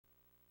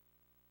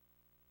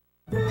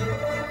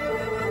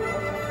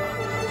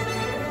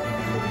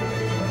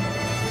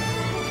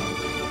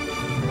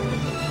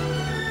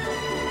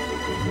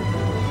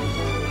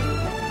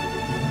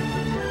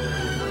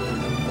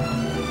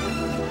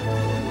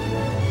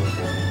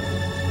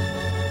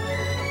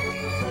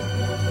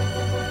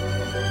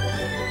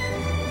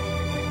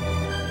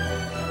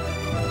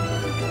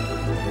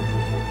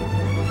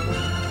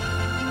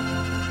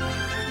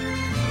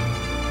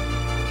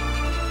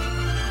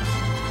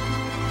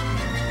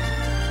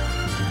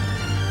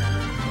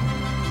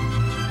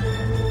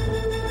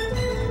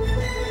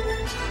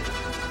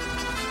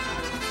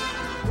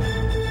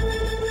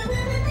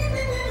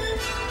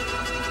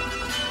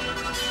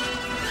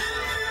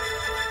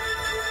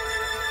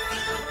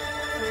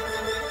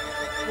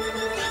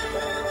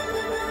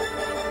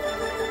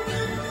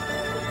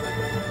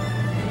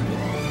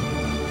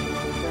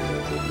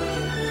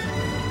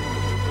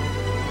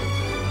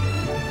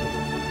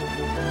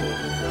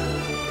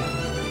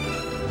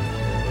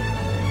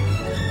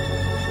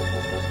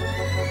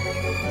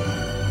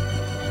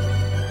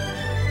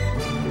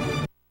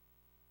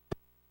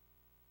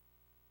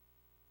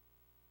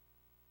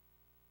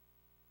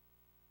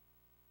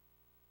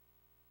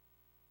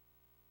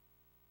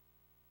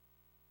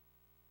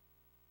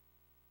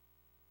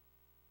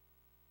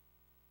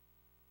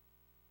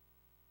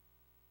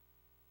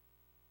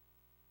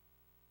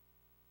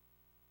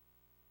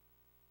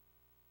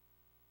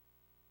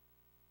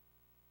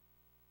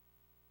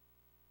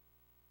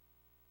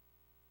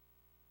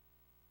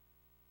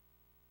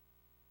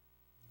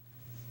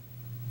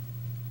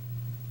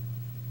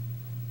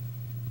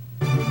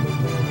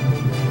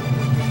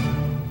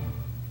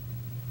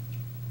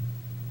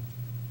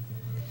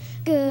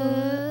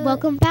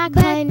Welcome back,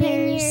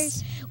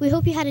 Pioneers. We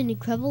hope you had an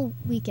incredible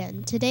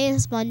weekend. Today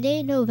is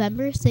Monday,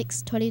 November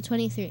 6,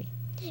 2023.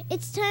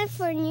 It's time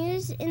for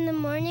News in the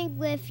Morning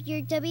with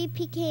your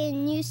WPKN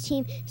News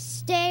team,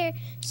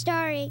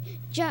 starring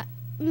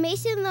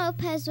Mason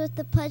Lopez with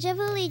the Pledge of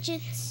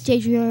Allegiance,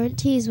 Jadrian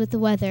Ortiz with the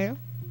weather,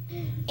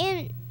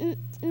 and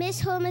Miss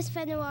Holmes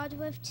Fenwald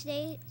with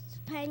today's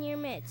Pioneer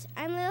Minutes.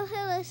 I'm Lil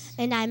Hillis.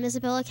 And I'm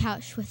Isabella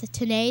Couch with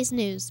today's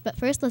news. But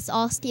first, let's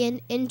all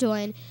stand and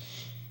join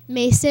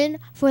Mason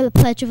for the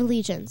Pledge of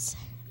Allegiance.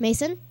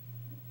 Mason?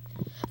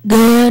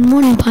 Good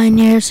morning,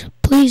 Pioneers.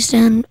 Please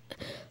stand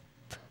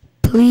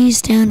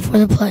for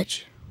the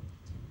pledge.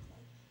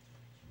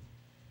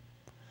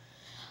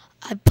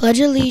 I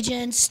pledge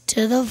allegiance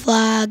to the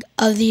flag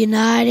of the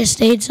United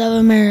States of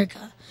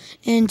America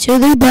and to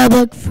the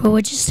republic for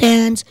which it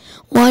stands,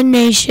 one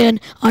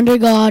nation, under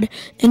God,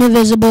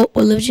 indivisible,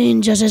 with liberty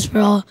and justice for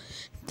all.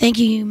 Thank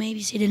you. You may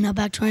be seated. Now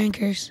back to our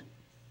anchors.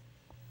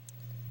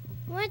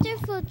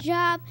 Wonderful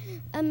job,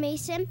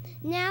 Mason.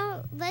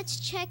 Now let's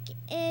check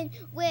in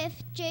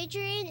with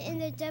Jadrian in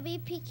the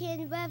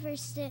WPKN Weather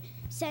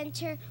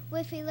Center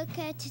with a look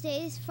at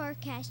today's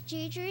forecast.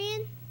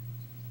 Jadrian?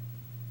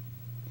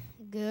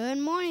 Good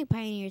morning,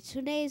 Pioneers.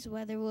 Today's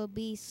weather will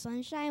be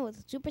sunshine with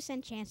a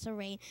 2% chance of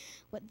rain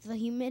with the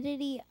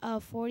humidity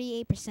of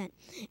 48%.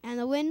 And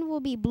the wind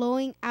will be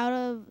blowing out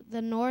of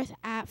the north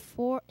at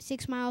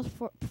 6 miles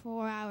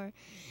per hour.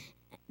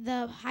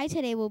 The high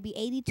today will be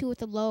 82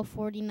 with a low of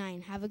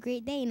 49. Have a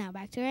great day. Now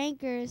back to our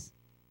anchors.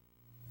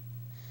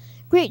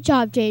 Great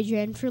job,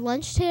 Jadrian. For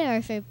lunch today,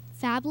 our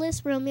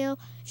fabulous Romeo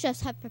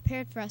chefs have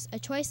prepared for us a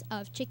choice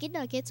of chicken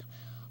nuggets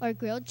or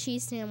grilled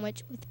cheese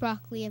sandwich with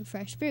broccoli and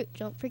fresh fruit.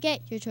 Don't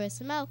forget your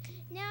choice of milk.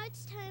 Now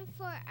it's time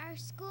for our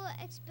school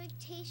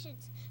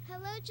expectations.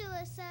 Hello,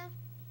 Jalissa.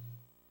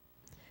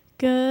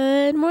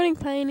 Good morning,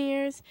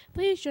 Pioneers.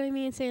 Please join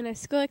me in saying our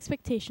school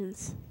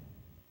expectations.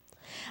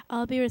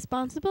 I'll be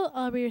responsible,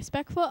 I'll be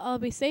respectful, I'll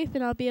be safe,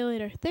 and I'll be a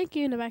leader. Thank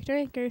you, and back to our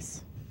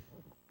anchors.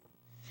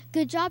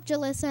 Good job,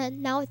 Jalissa.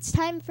 Now it's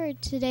time for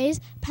today's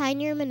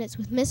Pioneer Minutes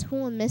with Miss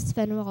Hool and Miss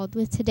Fenwald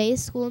with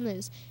today's school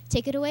news.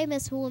 Take it away,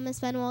 Miss Hool and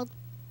Miss Fenwald.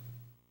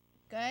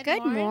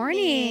 Good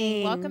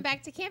morning. Welcome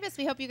back to campus.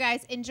 We hope you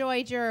guys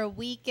enjoyed your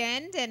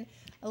weekend and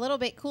a little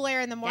bit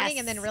cooler in the morning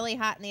and then really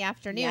hot in the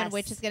afternoon,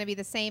 which is going to be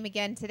the same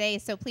again today.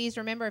 So please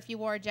remember, if you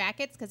wore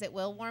jackets, because it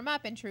will warm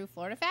up in true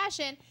Florida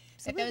fashion,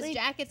 that those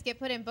jackets get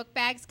put in book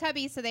bags,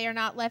 cubbies, so they are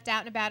not left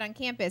out and about on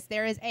campus.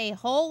 There is a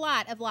whole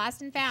lot of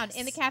lost and found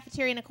in the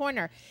cafeteria in a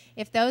corner.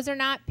 If those are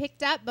not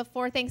picked up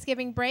before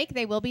Thanksgiving break,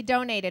 they will be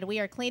donated. We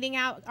are cleaning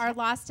out our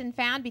lost and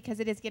found because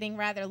it is getting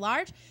rather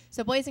large.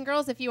 So boys and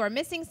girls, if you are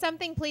missing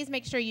something, please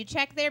make sure you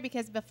check there,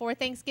 because before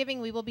Thanksgiving,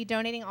 we will be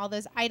donating all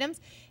those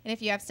items. And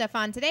if you have stuff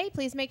on today,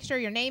 please make sure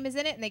your name is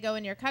in it and they go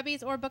in your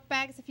cubbies or book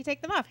bags if you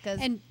take them off, because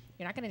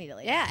you're not going to need it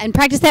later. Yeah, and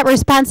practice that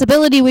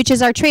responsibility, which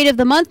is our trait of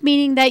the month,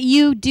 meaning that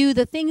you do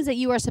the things that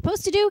you are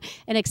supposed to do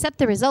and accept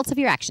the results of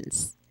your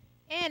actions.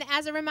 And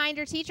as a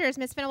reminder, teachers,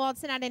 Ms. Fenwald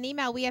sent out an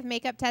email. We have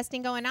makeup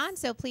testing going on,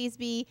 so please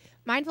be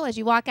mindful as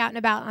you walk out and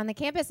about on the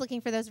campus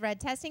looking for those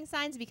red testing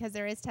signs, because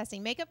there is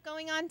testing makeup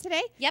going on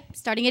today. Yep,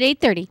 starting at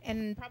 8:30.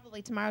 And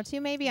probably tomorrow too,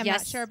 maybe. I'm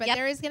not sure. But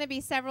there is going to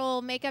be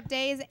several makeup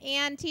days.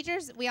 And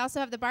teachers, we also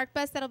have the BARK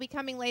bus that will be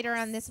coming later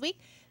on this week.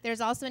 There's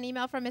also an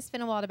email from Ms.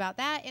 Fenwald about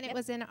that, and it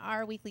was in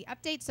our weekly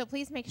update. So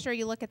please make sure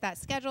you look at that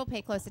schedule,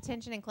 pay close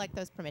attention, and collect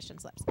those permission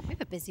slips. We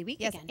have a busy week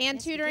again. And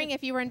tutoring.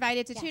 If you were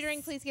invited to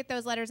tutoring, please get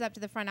those letters up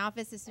to the front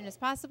office as soon as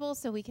possible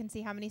so we can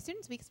see how many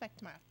students we expect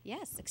tomorrow.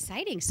 Yes,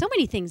 exciting. So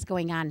many things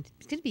going on.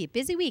 It's going to be a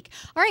busy week.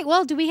 All right,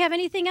 well, do we have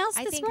anything else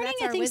this morning?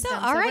 I think so.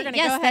 All All right,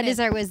 yes, that is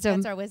our wisdom.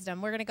 That's our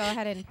wisdom. We're going to go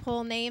ahead and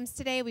pull names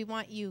today. We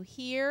want you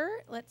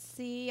here. Let's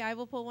see. I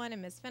will pull one,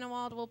 and Ms.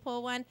 Fenwald will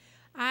pull one.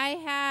 I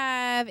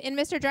have, in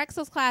Mr.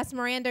 Drexel's class,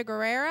 Miranda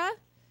Guerrera.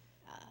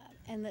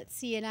 And let's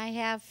see, and I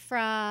have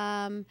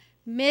from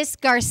Miss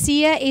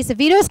Garcia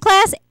Acevito's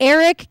class,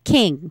 Eric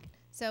King.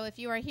 So if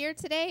you are here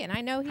today, and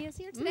I know he is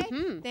here today,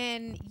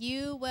 then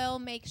you will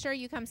make sure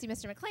you come see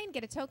Mr. McLean,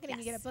 get a token, and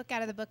you get a book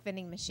out of the book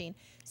vending machine.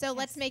 So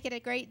let's make it a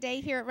great day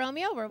here at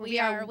Romeo, where we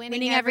are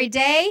winning every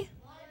day.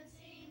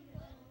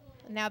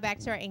 Now back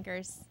to our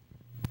anchors.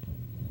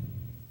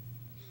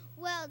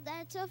 Well,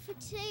 that's all for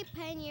today,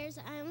 Pioneers.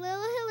 I'm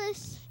Lila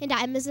Hillis. And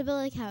I'm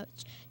Isabella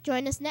Couch.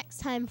 Join us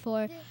next time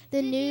for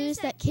the news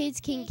that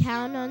kids can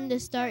count on to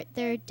start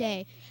their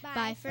day.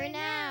 Bye for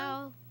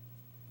now.